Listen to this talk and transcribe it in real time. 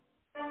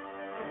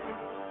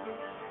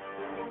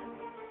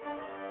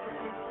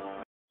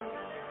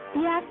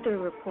The After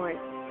Report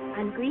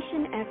on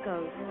Grecian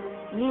Echoes,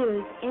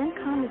 news and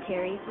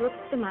commentary with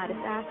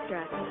Stamatis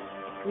Astra.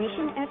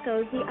 Grecian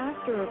Echoes, the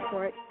After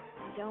Report.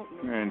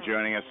 And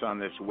joining us on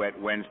this wet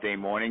Wednesday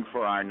morning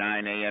for our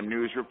 9 a.m.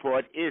 news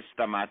report is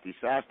Stamatis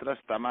Astra.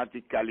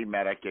 Stamati,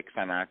 kalimera και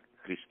ξανά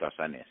Χριστός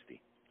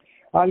Ανέστη.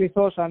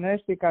 Αληθώς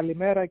Ανέστη,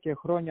 καλημέρα και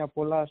χρόνια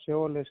πολλά σε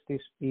όλες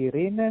τις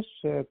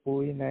ειρήνες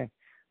που είναι,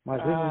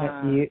 μας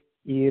δίνουν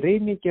η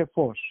ειρήνη και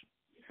φως.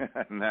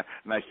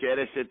 να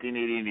χαίρεσαι την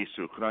ειρήνη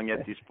σου, χρόνια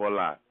της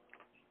πολλά.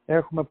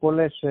 Έχουμε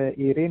πολλές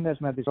ειρήνες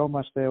να τις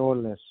ζώμαστε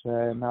όλες.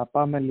 Να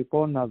πάμε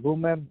λοιπόν να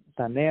δούμε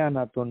τα νέα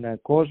ανά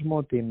τον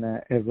κόσμο, την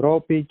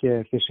Ευρώπη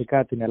και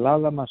φυσικά την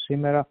Ελλάδα μας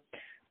σήμερα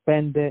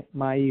 5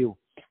 Μαΐου.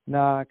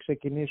 Να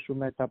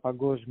ξεκινήσουμε τα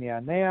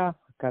παγκόσμια νέα,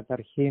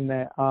 καταρχήν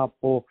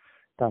από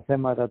τα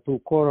θέματα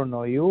του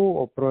κορονοϊού.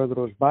 Ο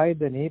πρόεδρος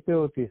Biden είπε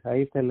ότι θα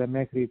ήθελε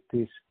μέχρι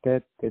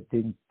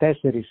την 4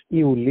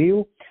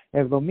 Ιουλίου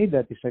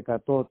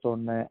 70%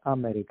 των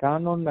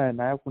Αμερικάνων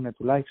να έχουν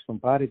τουλάχιστον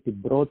πάρει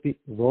την πρώτη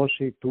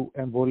δόση του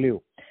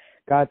εμβολίου.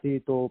 Κάτι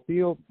το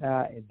οποίο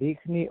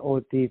δείχνει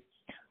ότι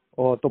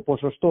το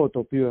ποσοστό το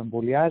οποίο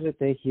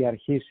εμβολιάζεται έχει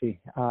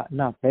αρχίσει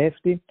να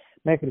πέφτει.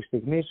 Μέχρι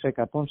στιγμής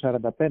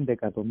 145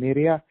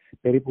 εκατομμύρια,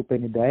 περίπου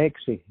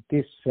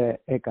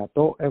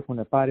 56%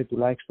 έχουν πάρει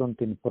τουλάχιστον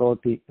την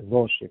πρώτη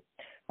δόση.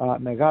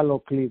 Μεγάλο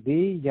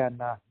κλειδί για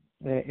να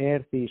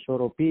έρθει η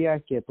ισορροπία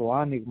και το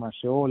άνοιγμα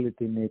σε όλη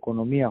την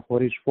οικονομία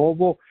χωρίς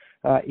φόβο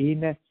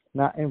είναι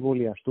να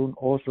εμβολιαστούν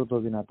όσο το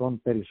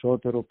δυνατόν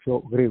περισσότερο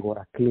πιο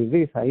γρήγορα.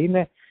 Κλειδί θα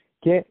είναι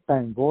και τα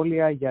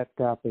εμβόλια για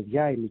τα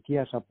παιδιά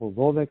ηλικίας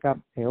από 12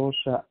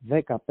 έως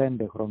 15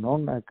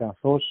 χρονών,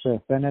 καθώς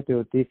φαίνεται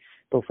ότι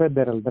το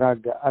Federal Drug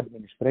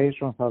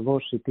Administration θα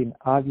δώσει την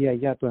άδεια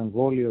για το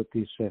εμβόλιο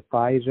της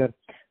Pfizer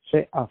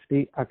σε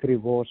αυτή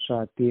ακριβώς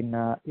την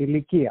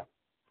ηλικία.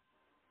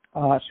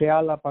 Σε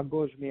άλλα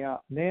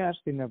παγκόσμια νέα,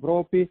 στην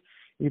Ευρώπη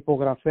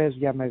υπογραφές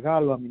για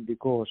μεγάλο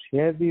αμυντικό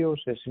σχέδιο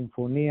σε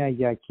συμφωνία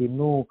για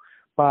κοινού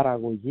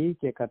παραγωγή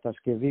και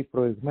κατασκευή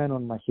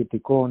προηγμένων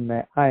μαχητικών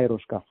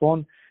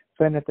αεροσκαφών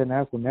φαίνεται να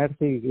έχουν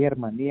έρθει η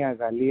Γερμανία,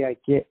 Γαλλία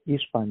και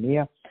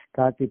Ισπανία,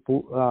 κάτι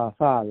που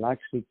θα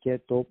αλλάξει και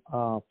το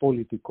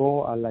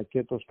πολιτικό αλλά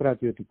και το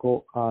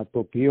στρατιωτικό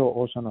τοπίο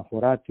όσον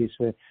αφορά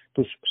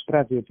τους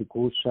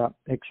στρατιωτικούς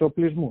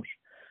εξοπλισμούς.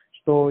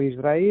 Στο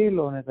Ισραήλ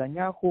ο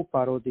Νετανιάχου,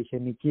 παρότι είχε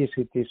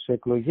νικήσει τις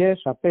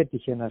εκλογές,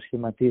 απέτυχε να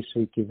σχηματίσει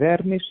η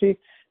κυβέρνηση.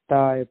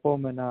 Τα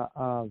επόμενα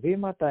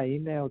βήματα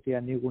είναι ότι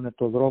ανοίγουν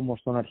το δρόμο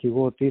στον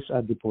αρχηγό της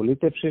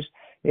αντιπολίτευσης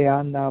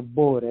εάν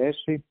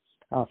μπορέσει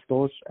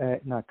αυτός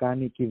να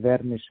κάνει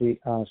κυβέρνηση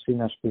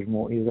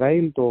συνασπισμού.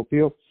 Ισραήλ, το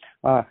οποίο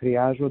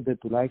χρειάζονται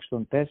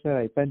τουλάχιστον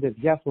 4 ή 5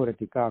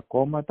 διαφορετικά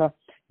κόμματα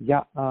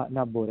για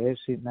να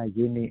μπορέσει να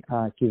γίνει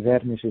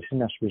κυβέρνηση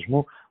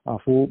συνασπισμού,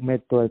 αφού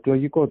με το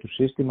εκλογικό του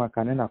σύστημα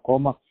κανένα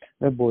κόμμα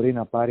δεν μπορεί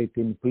να πάρει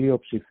την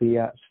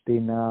πλειοψηφία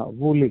στην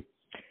Βουλή.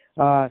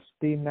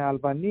 Στην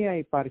Αλβανία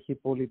υπάρχει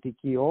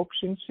πολιτική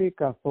όξυνση,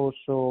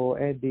 καθώς ο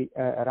Έντι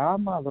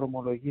Ράμα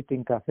δρομολογεί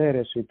την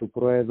καθαίρεση του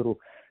Προέδρου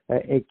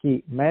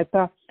εκεί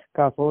Μέτα,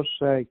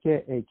 καθώς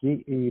και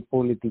εκεί η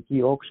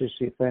πολιτική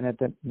όξυνση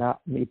φαίνεται να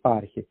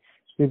υπάρχει.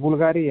 Στη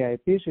Βουλγαρία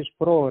επίσης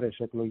πρόωρες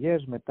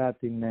εκλογές μετά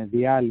την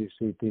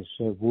διάλυση της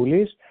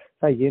Βουλής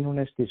θα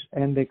γίνουν στις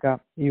 11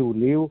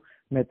 Ιουλίου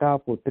μετά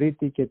από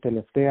τρίτη και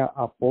τελευταία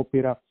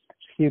απόπειρα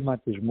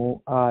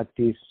σχηματισμού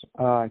της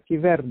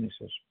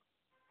κυβέρνησης.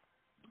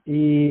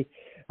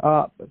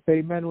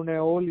 Περιμένουν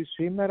όλοι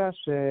σήμερα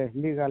σε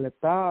λίγα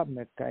λεπτά,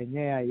 με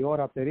 9 η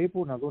ώρα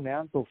περίπου, να δουν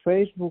αν το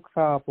Facebook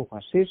θα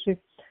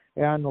αποφασίσει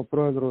εάν ο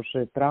πρόεδρος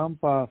Τραμπ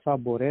θα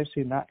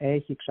μπορέσει να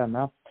έχει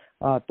ξανά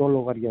το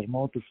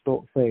λογαριασμό του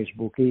στο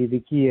Facebook. Η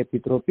ειδική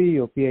επιτροπή, η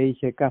οποία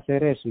είχε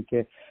καθαιρέσει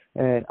και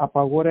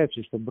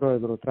απαγορεύσει στον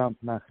πρόεδρο Τραμπ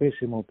να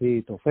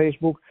χρησιμοποιεί το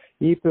Facebook,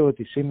 είπε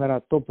ότι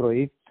σήμερα το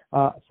πρωί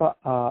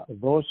θα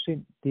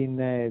δώσει την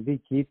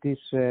δική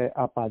της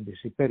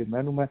απάντηση.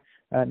 Περιμένουμε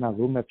να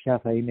δούμε ποια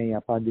θα είναι η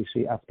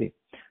απάντηση αυτή.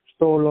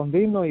 Στο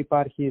Λονδίνο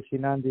υπάρχει η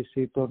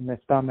συνάντηση των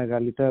 7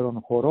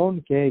 μεγαλύτερων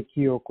χωρών και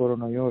εκεί ο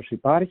κορονοϊός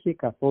υπάρχει,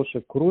 καθώς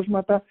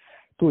κρούσματα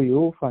του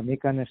ιού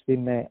φανήκανε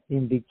στην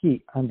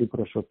Ινδική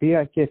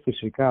αντιπροσωπεία και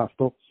φυσικά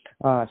αυτό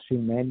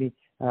σημαίνει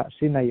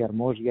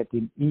συναγερμός για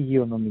την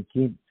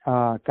υγειονομική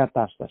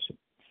κατάσταση.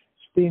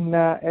 Στην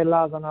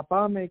Ελλάδα να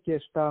πάμε και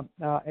στα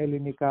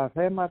ελληνικά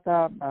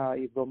θέματα.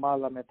 Η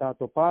εβδομάδα μετά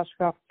το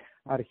Πάσχα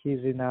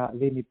αρχίζει να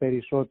δίνει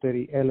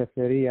περισσότερη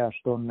ελευθερία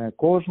στον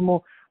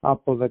κόσμο.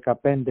 Από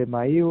 15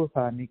 Μαΐου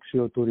θα ανοίξει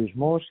ο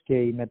τουρισμός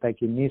και οι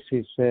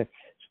μετακινήσεις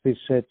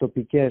στις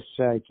τοπικές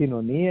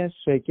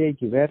κοινωνίες και η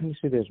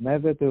κυβέρνηση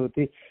δεσμεύεται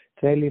ότι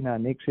θέλει να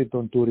ανοίξει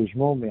τον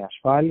τουρισμό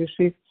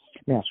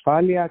με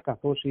ασφάλεια,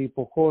 καθώς η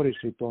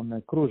υποχώρηση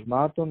των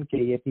κρούσματων και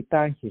η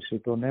επιτάχυνση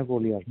των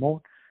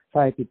εμβολιασμών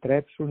θα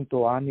επιτρέψουν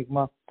το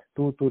άνοιγμα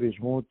του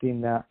τουρισμού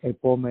την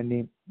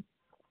επόμενη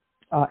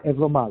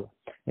εβδομάδα.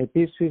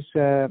 Επίσης,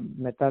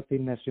 μετά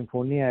την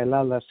Συμφωνία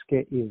Ελλάδας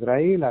και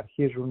Ισραήλ,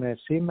 αρχίζουν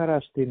σήμερα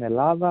στην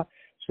Ελλάδα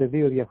σε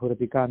 2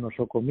 διαφορετικά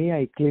νοσοκομεία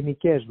οι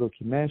κλινικές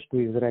δοκιμές του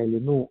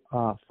Ισραηλινού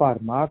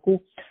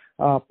φαρμάκου,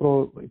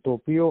 το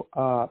οποίο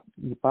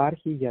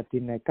υπάρχει για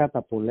την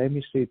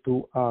καταπολέμηση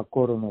του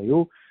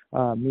κορονοϊού,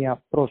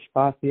 μια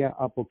προσπάθεια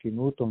από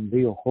κοινού των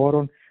 2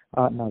 χώρων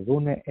να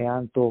δούνε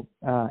εάν το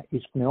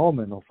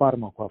εισπνεόμενο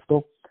φάρμακο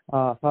αυτό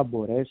θα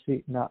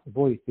μπορέσει να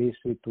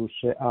βοηθήσει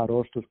τους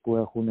αρρώστους που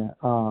έχουν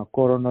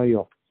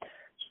κορονοϊό.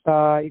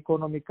 Στα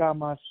οικονομικά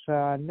μας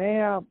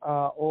νέα,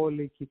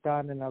 όλοι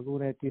κοιτάνε να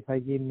δούνε τι θα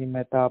γίνει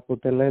με τα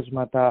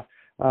αποτελέσματα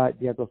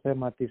για το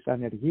θέμα της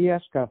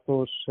ανεργίας,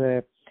 καθώς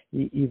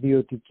οι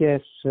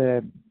ιδιωτικές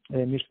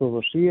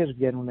μισθοδοσίες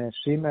βγαίνουν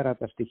σήμερα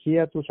τα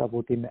στοιχεία τους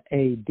από την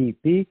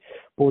ADP.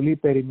 Πολλοί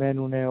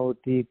περιμένουν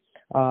ότι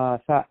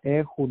θα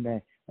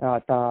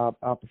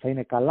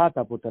είναι καλά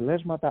τα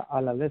αποτελέσματα,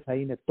 αλλά δεν θα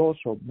είναι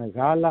τόσο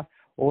μεγάλα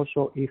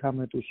όσο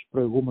είχαμε τους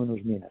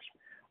προηγούμενους μήνες.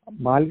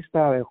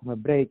 Μάλιστα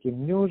έχουμε breaking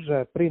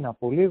news, πριν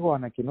από λίγο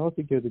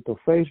ανακοινώθηκε ότι το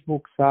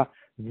Facebook θα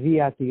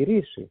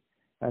διατηρήσει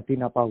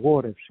την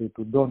απαγόρευση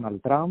του Donald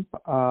Trump,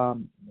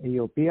 η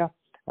οποία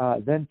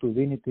δεν του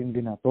δίνει την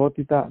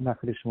δυνατότητα να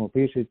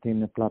χρησιμοποιήσει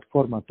την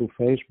πλατφόρμα του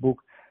Facebook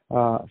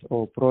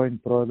ο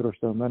πρώην πρόεδρος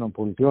των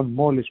ΗΠΑ.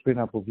 Μόλις πριν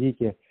από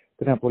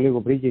λίγο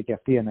βγήκε και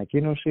αυτή η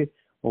ανακοίνωση,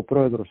 ο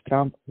πρόεδρος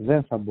Trump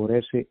δεν θα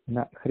μπορέσει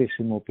να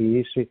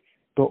χρησιμοποιήσει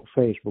το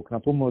Facebook. Να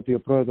πούμε ότι ο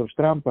πρόεδρος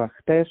Trump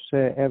χτες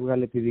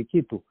έβγαλε τη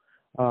δική του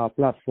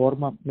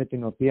πλατφόρμα με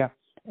την οποία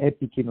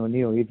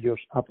επικοινωνεί ο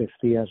ίδιος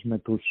απευθείας με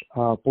τους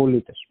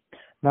πολίτες.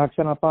 Να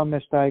ξαναπάμε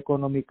στα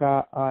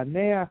οικονομικά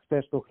νέα.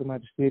 Χτες το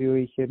χρηματιστήριο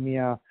είχε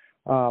μια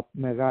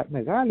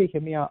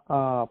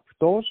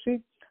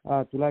πτώση,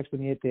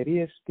 τουλάχιστον οι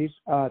εταιρείες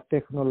της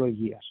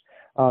τεχνολογίας.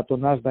 Το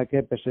Nasdaq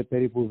έπεσε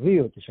περίπου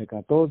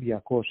 2%,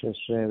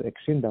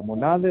 260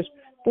 μονάδες.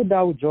 Το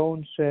Dow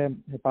Jones,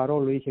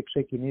 παρόλο είχε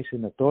ξεκινήσει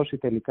με πτώση,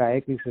 τελικά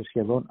έκλεισε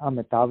σχεδόν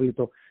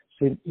αμετάβλητο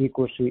συν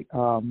 20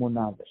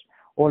 μονάδες.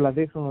 Όλα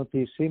δείχνουν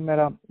ότι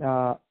σήμερα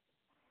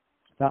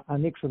θα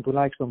ανοίξουν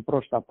τουλάχιστον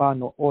προς τα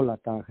πάνω όλα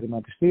τα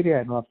χρηματιστήρια,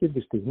 ενώ αυτή τη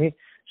στιγμή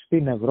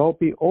στην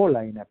Ευρώπη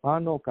όλα είναι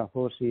πάνω,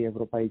 καθώς οι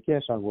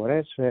ευρωπαϊκές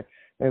αγορές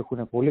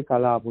έχουν πολύ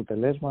καλά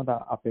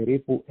αποτελέσματα,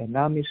 περίπου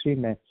 1,5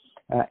 με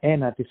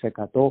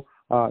 1%.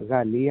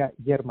 Γαλλία,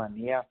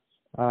 Γερμανία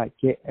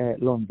και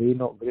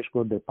Λονδίνο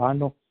βρίσκονται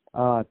πάνω.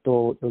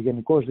 Το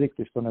γενικός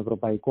δείκτης των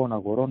ευρωπαϊκών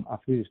αγορών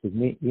αυτή τη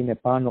στιγμή είναι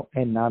πάνω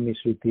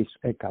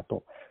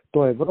 1,5%.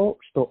 Το ευρώ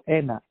στο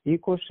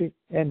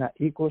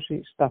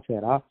 1,20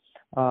 σταθερά,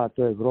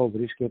 το ευρώ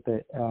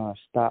βρίσκεται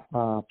στα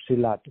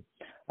ψηλά του.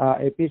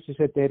 Επίσης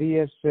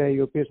εταιρείες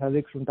οι οποίες θα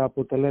δείξουν τα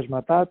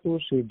αποτελέσματά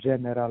τους, η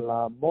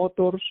General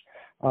Motors,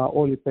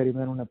 όλοι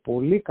περιμένουν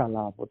πολύ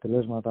καλά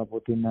αποτελέσματα από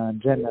την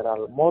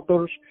General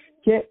Motors,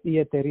 και η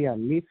εταιρεία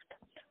Lyft,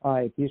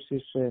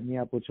 επίσης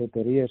μια από τις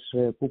εταιρείες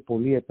που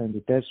πολλοί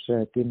επενδυτές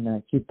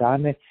την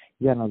κοιτάνε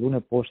για να δούνε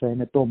πώς θα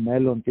είναι το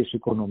μέλλον της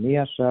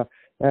οικονομίας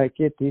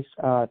και της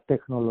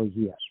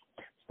τεχνολογίας.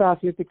 Στα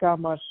αθλητικά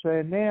μας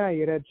νέα,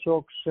 οι Red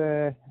Sox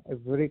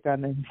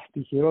βρήκαν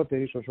τη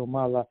χειρότερη ίσως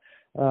ομάδα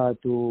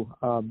του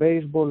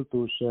baseball,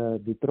 τους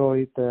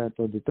Detroit.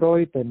 Το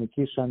Detroit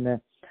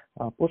νικήσανε,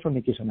 πόσο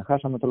νικήσανε,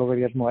 χάσαμε το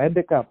λογαριασμό,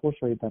 11,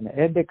 πόσο ήταν,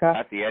 11.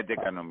 Κάτι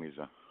 11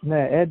 νομίζω.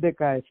 Ναι,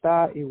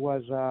 11-7, it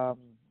was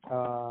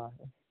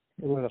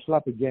a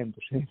sloppy game to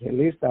say the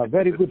least.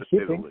 Very good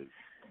hitting.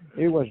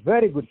 It was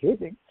very good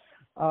hitting.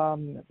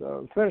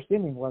 The first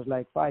inning was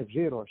like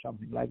 5-0 or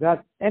something like that.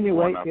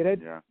 Anyway,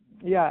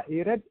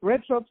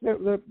 Red Sox,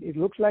 it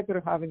looks like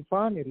they're having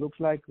fun. It looks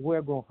like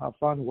we're going to have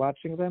fun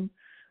watching them.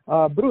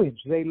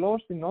 Bruins, they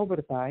lost in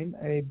overtime.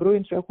 Οι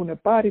Bruins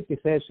έχουν πάρει τη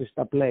θέση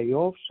στα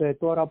playoffs.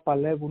 Τώρα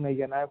παλεύουν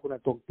για να έχουν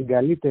την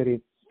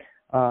καλύτερη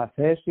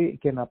θέση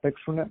και να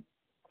παίξουν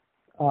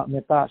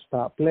μετά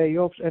στα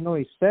playoffs. Ενώ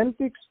οι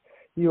Celtics,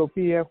 οι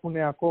οποίοι έχουν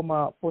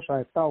ακόμα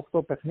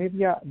 7-8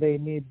 παιχνίδια, they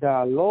need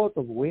a lot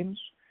of wins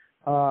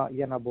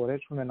για να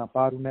μπορέσουν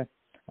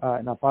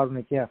να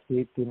πάρουν και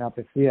αυτή την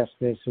απευθείας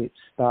θέση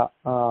στα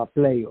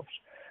playoffs.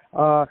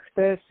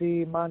 Χτες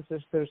η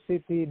Manchester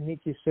City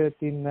νίκησε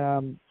την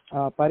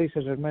Paris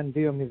Saint-Germain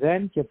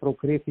 2-0 και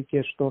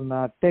προκρίθηκε στον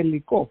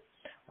τελικό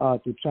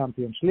του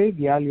Champions League.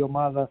 Η άλλη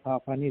ομάδα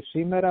θα φανεί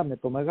σήμερα με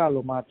το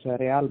μεγάλο μάτς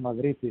Real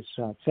Madrid της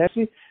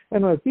Chelsea,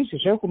 ενώ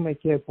επίσης έχουμε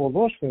και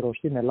ποδόσφαιρο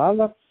στην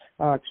Ελλάδα.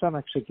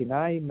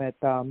 Ξαναξεκινάει με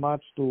τα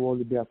μάτς του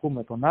Ολυμπιακού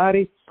με τον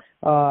Άρη,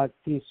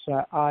 της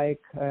ΑΕΚ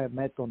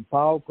με τον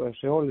ΠΑΟΚ,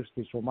 σε όλες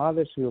τις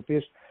ομάδες οι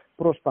οποίες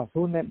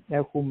προσπαθούν.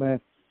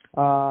 Έχουμε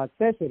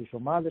 4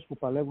 ομάδες που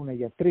παλεύουν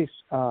για 3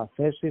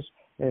 θέσεις,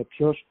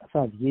 ποιος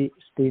θα βγει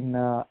στην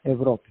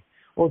Ευρώπη.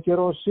 Ο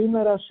καιρός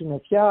σήμερα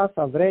συννεφιά,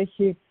 θα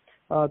βρέχει,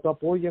 το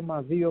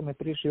απόγευμα 2 με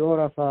 3 η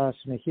ώρα θα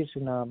συνεχίσει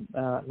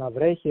να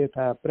βρέχει,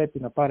 θα πρέπει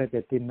να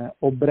πάρετε την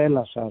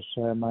ομπρέλα σας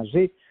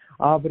μαζί.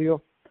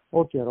 Αύριο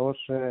ο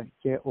καιρός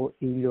και ο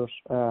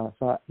ήλιος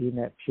θα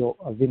είναι πιο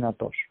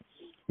δυνατός.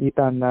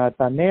 Ήταν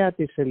τα νέα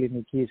της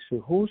ελληνικής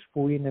ηχούς,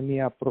 που είναι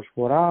μια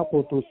προσφορά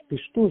από τους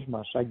πιστούς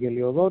μας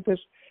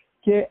αγγελιοδότες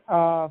και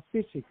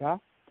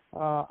φυσικά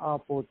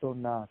από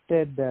τον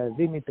Τεντ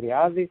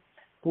Δημητριάδη,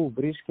 που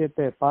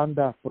βρίσκεται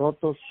πάντα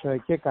πρώτος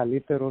και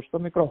καλύτερος στο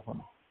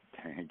μικρόφωνο.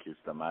 Thank you,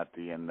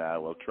 Stamati, and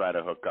we'll try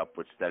to hook up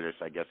with Stelios,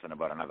 I guess, in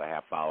about another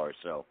half hour or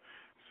so.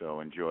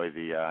 So enjoy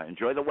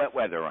the wet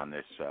weather on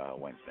this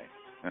Wednesday.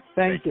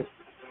 Thank you.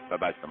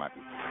 Bye-bye,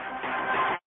 Stamati.